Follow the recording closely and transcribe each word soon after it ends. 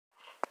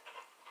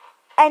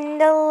in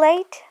the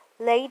late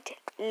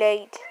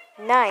night,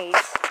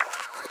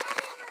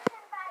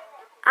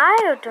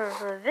 I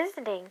was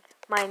visiting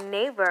my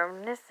neighbor,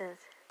 Mrs.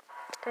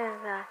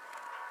 Dinah.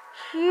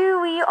 Here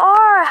we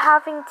are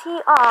having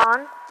tea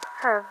on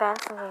her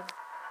vanity.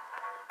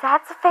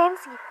 That's a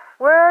fancy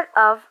word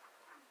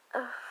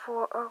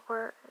for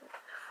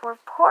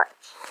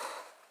porch.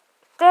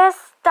 This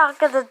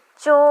stock of the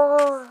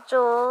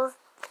jewels,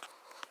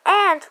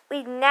 and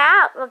we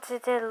now go to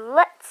the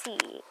let's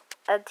see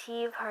a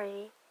tea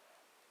party.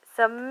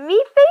 Some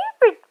me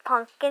favorite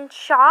pumpkin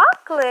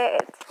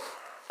chocolate.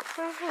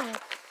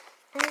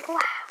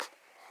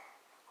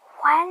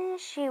 When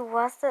she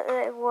was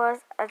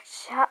a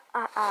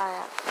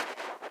child,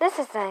 this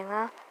is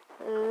Dana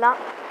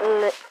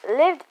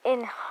lived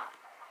in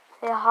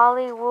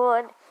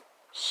Hollywood.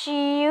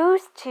 She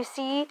used to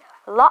see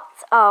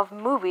lots of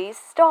movie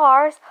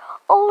stars.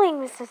 Only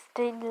Mrs.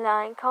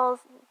 Deadline calls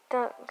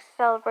the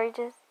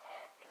celebrations.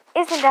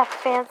 Isn't that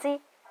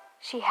fancy?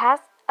 She has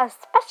a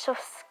special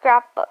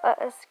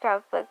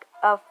scrapbook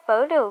of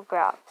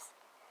photographs.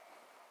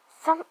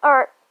 Some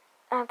are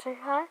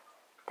anti-high.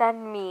 That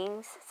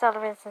means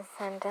celebrations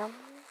send them.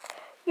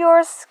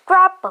 Your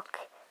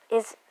scrapbook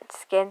is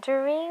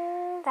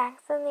scattering,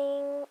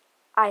 vaccinating.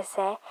 I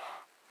say,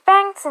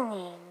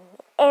 vaccinating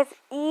is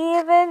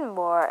even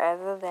more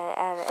other than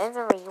an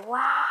injury.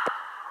 Wow,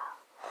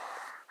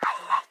 I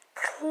like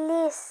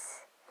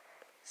this.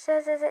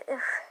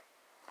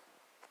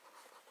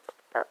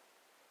 Oh,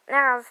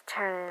 now let's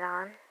turn it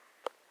on.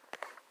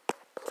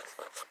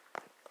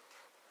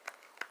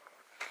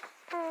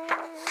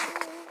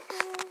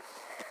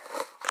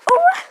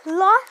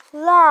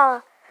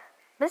 La,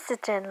 Mr.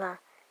 Chandler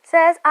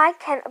says I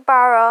can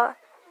borrow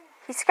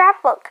his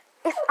scrapbook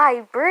if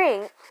I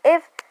bring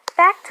it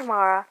back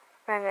tomorrow.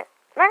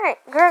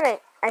 Right,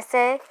 I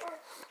say.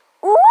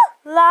 Ooh,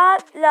 la.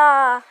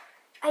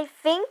 I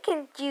think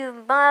you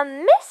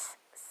miss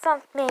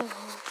something.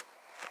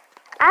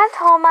 I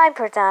told my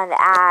pretend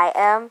I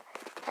am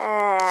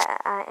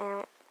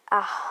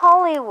a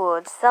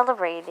Hollywood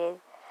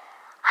celebrated.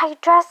 I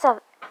dress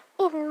up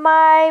in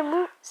my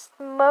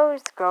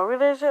most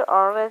gorgeous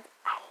outfit.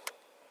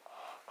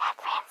 That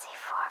fancy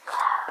for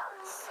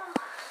clothes.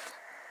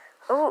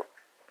 Oh,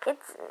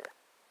 it's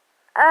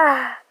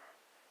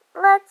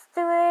let's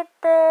do it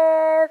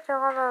this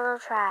one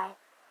try.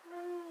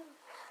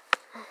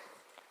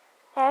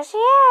 There she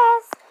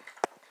is.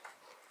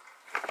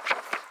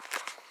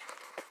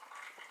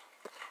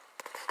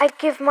 I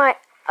give my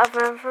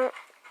approval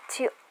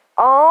to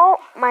all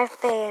my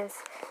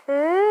fans.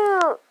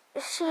 Ooh,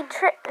 she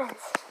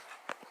trips.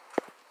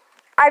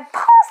 I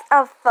post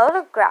of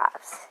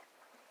photographs.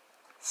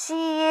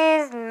 She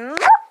is.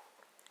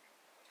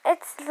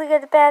 It's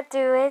good bad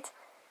do it.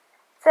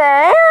 So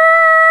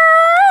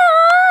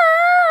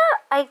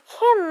I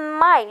can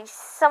might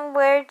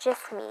somewhere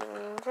just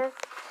mean just.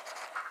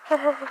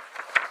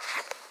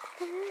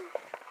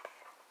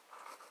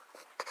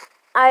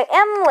 I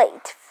am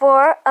late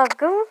for a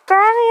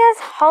glorious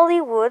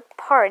Hollywood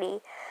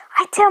party.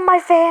 I tell my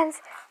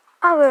fans,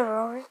 I will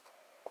roll.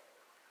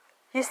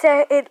 You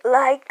say it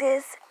like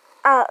this,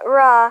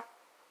 raw.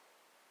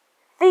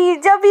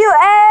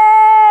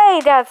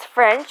 VWA! That's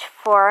French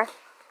for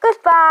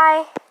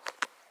goodbye.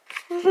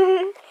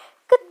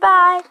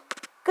 Goodbye.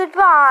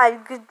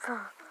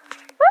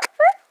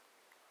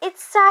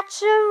 It's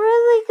such a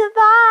really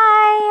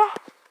goodbye.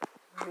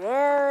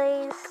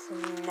 Really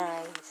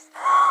nice.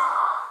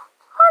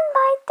 On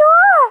my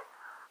door,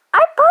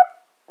 I put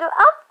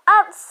up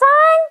a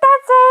sign that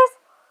says,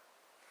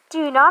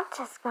 "Do not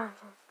discount,"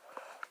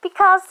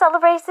 because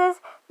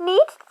celebrations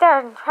need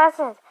their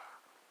presents.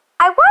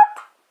 I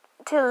want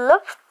to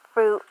look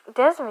through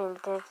this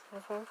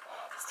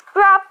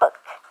scrapbook,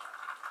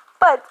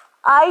 but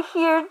I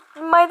hear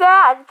my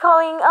dad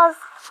calling us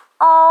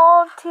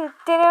all to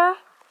dinner.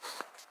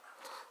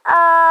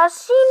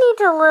 She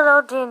needs a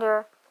little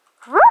dinner.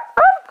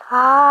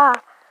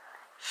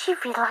 She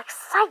feels like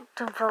psyched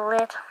a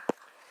little.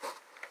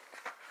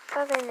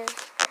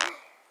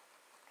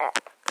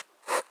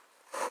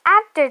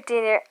 After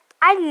dinner,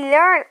 I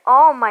learn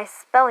all my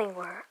spelling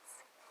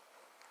words.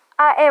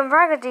 I am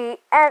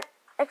raggedy and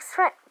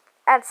expert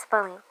at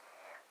spelling.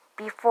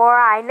 Before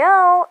I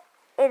know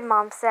it,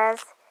 Mom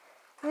says,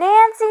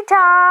 "Nancy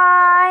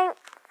time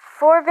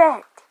for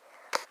bed."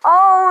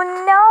 Oh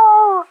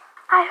no!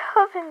 I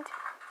haven't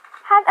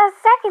had a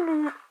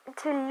second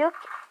to look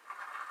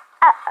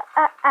at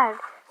the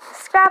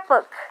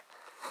scrapbook.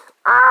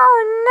 Oh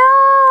no!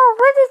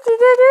 What did you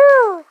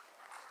do?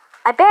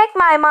 I begged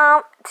my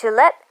mom to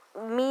let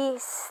me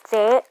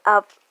stay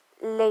up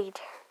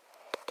late.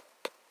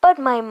 But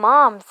my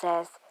mom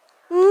says,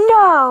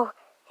 "No,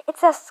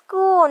 it's a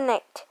school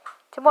night.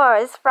 Tomorrow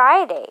is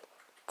Friday.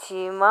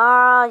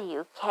 Tomorrow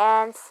you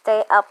can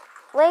stay up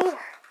later."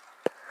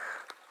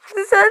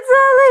 This is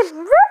it.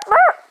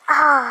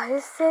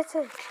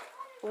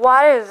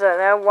 What is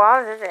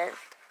it?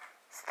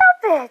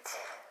 Stop it.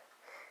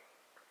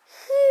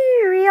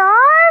 Here we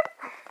are.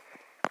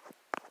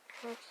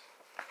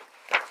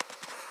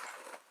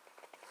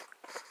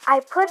 I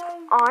put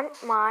on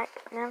my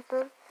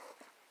necklace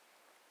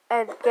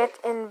and get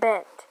in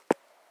bed.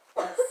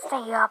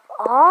 Stay up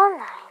all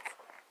night.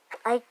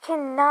 I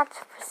cannot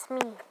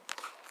sleep.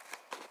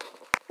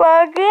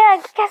 But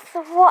again, guess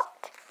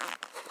what?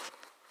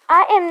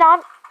 I am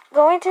not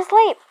going to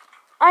sleep.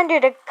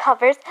 Under the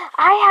covers,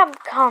 I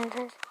have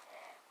condoms.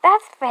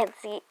 That's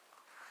fancy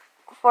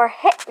for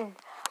hitting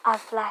a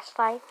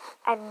flashlight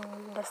and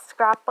the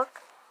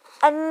scrapbook.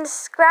 And the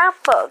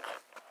scrapbook.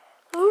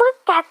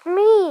 Look at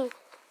me.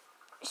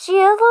 She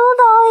is a little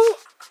dolly.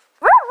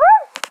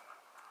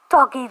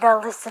 Doggy,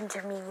 don't listen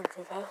to me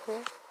today.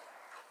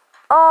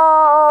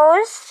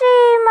 Oh,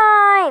 she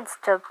might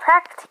still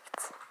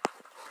practice.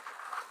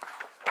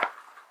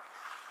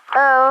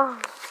 Oh,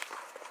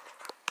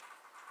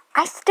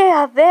 I stay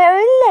up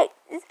very late.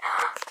 It's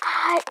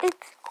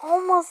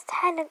almost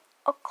 10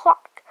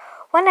 o'clock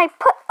when I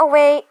put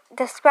away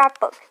the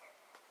scrapbook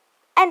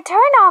and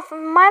turn off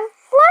my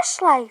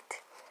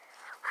flashlight.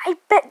 I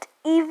bet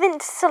even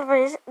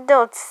silvers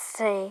don't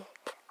say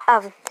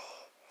of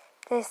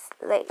this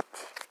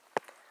late.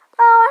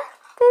 Oh,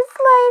 this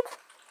late.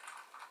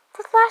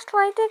 The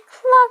flashlight is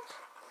clogged.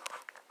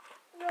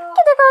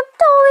 Get a go,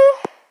 Dolly.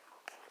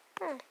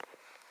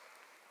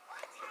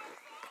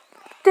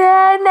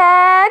 The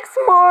next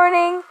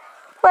morning,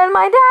 when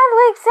my dad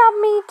wakes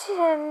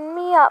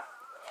me up,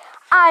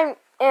 I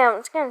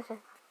am scared.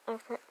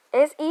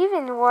 It's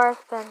even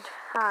worse than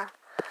her.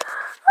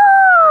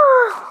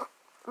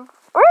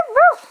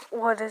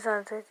 What is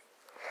that?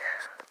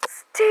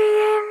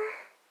 Staying.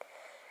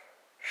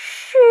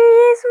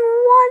 She's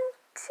 1,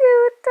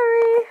 2,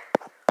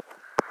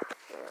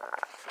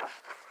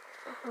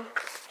 3.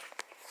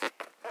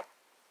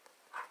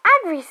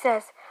 Adri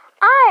says,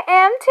 I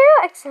am too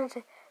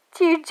excited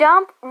to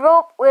jump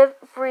rope with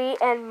Bree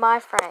and my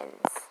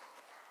friends.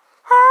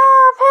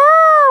 Help,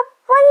 help!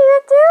 What are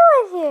you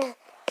doing here?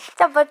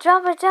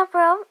 Jump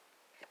rope.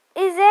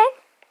 Is it?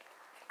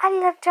 I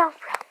love jump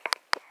rope.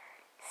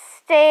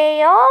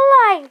 Stay all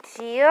night,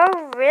 dear,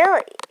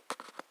 really.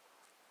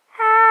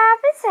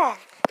 Happy.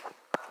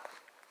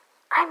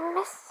 I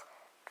miss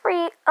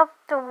 3 of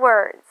the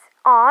words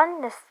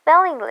on the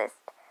spelling list.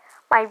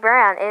 My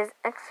brain is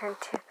excellent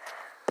too.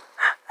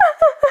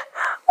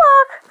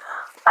 Look,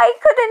 I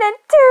couldn't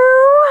do.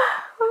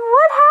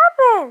 What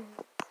happened?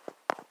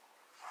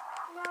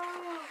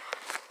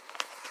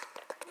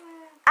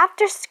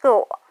 After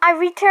school, I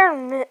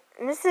returned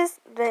Mrs.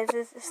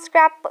 Blaise's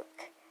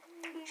scrapbook.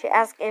 She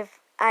asked if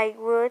I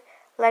would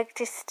like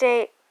to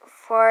stay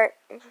for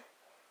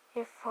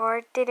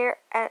dinner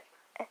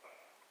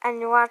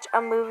and watch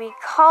a movie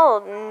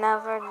called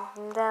Never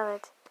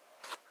Dead.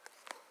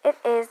 It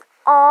is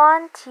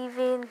on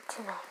TV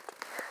tonight.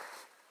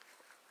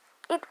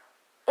 It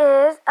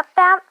is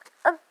about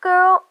a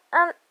girl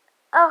and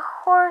a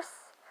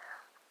horse.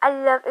 I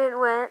loved it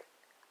when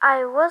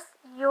I was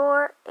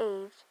your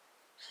age,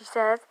 she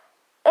says.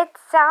 It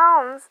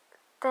sounds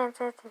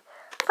sensitive,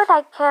 but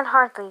I can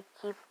hardly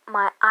keep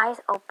my eyes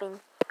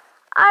open.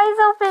 Eyes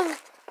open!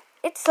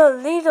 It's a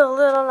little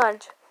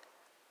lunch.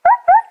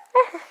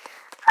 Oh,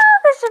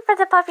 this is for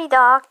the puppy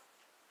dog.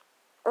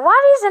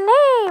 What is the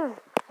name?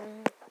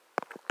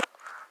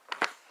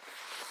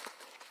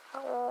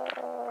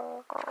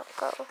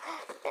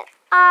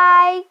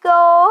 I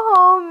go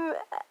home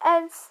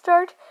and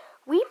start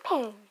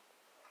weeping,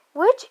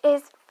 which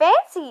is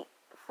fancy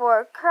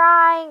for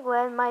crying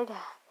when my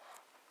dad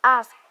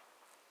asks,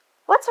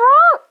 "What's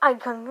wrong?" I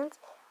confess.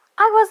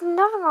 I was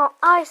never wrong.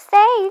 I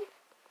stayed,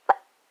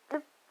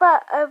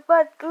 but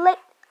late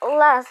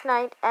last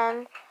night,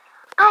 and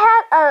I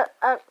had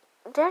a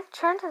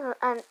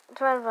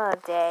dreadful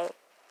day.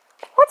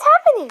 What's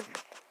happening?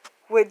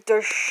 With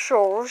the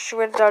shoulders.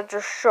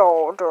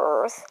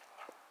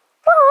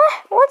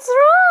 What's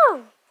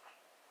wrong?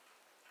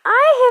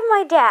 I hit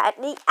my dad.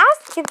 He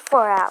asking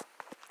for help.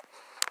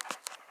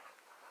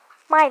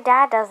 My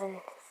dad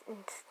doesn't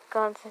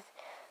go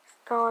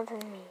to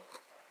me.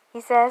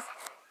 He says,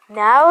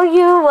 now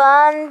you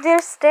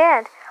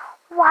understand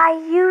why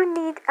you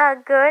need a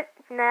good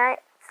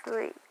night's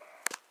sleep.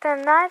 The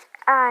night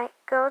I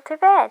go to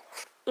bed,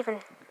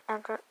 even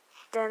after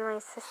then my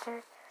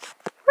sister,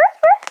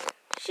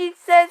 she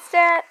says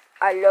that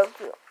I love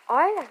you,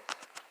 Island.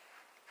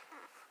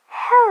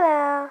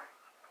 Hello.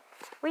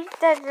 We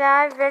did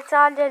that it's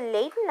on the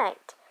late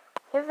night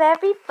with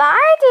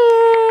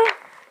everybody.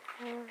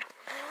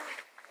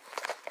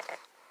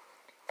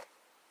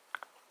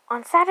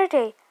 On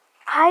Saturday,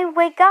 I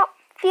wake up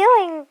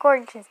feeling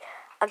gorgeous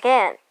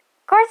again.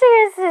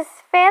 Gorgeous is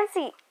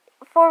fancy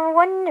for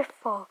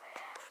wonderful.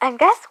 And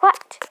guess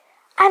what?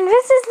 And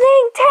this is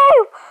name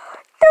too.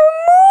 The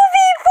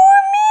movie for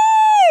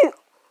me.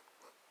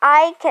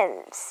 I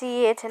can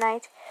see it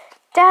tonight.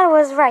 Dad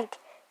was right.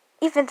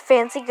 Even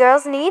fancy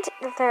girls need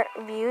their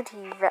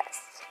beauty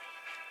rest.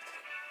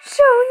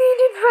 So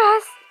needed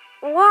rest.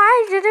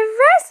 Why did it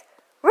rest?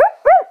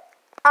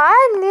 I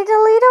need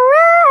a little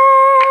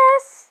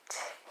rest.